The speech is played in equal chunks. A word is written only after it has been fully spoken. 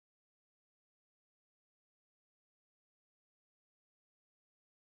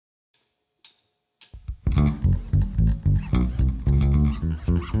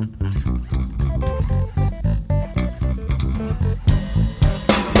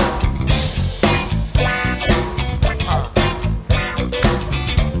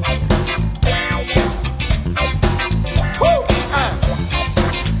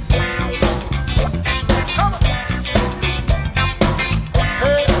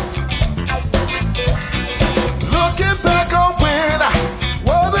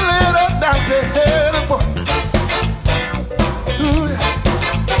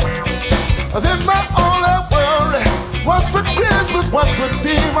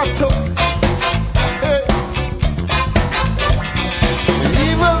I told. Hey.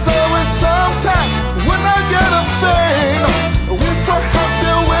 Even though it's sometime when I get a thing, we were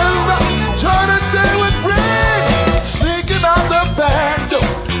happy with joy the day would bring. Sneaking out the back door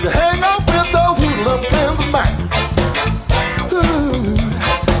to hang out with those hoodlum friends of mine.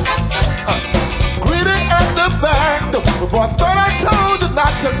 Greeting at the back door, but boy, I thought I told you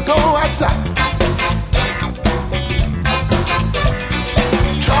not to go outside.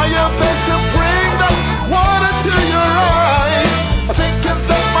 Try your best to bring the water to your eyes. I think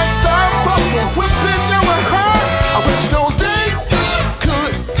that might stop us from whipping your heart. I wish those days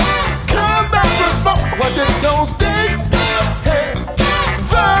could come back with smoke. What did those days? Hey,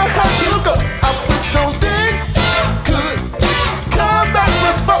 if I had to go, I wish those days could come back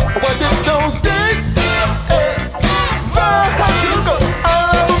with smoke. What did those days? Hey, if I had to go,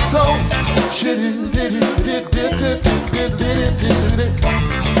 I love them so.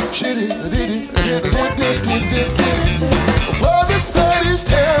 Brother said he's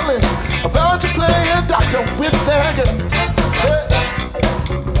telling about you playing doctor with that.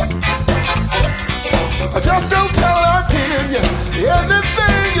 I just don't tell, I'll give you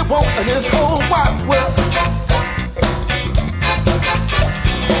anything you want in this whole wide world.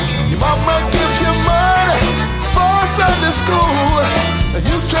 Your mama gives you money for Sunday school, and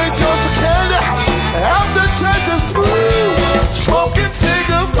you trade yours for candy after church is through. Smoking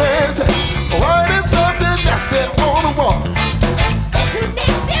cigarettes, writing something nasty on the wall.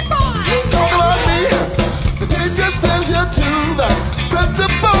 Talk about me, the teacher sends you to the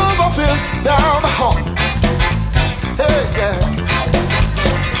principal's office down the hall. Hey, yeah.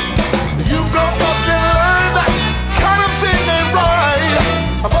 You grow up and learn that kind of thing ain't right.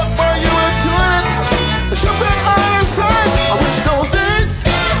 But while you were doing it, you felt out of sight. I wish those days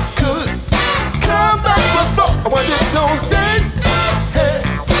could come back with smoke. I wanted those days. Hey,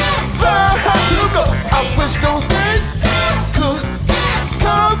 if I had to go, I wish those days could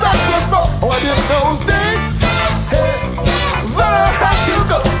come back with smoke. I wanted those days. Hey, if I had to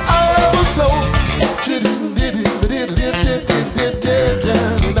go, I love so.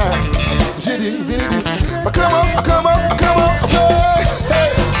 Come on, play. Hey.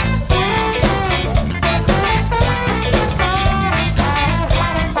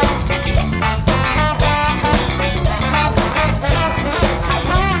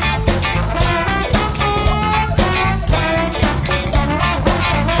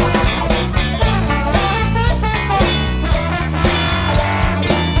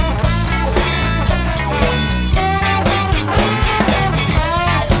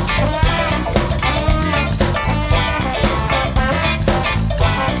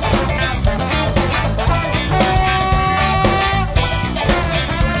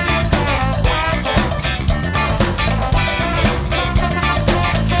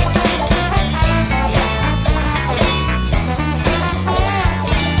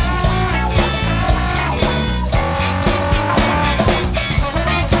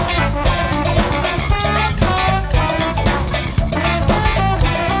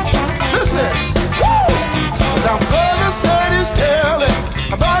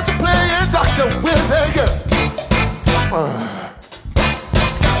 About you playing doctor with a girl.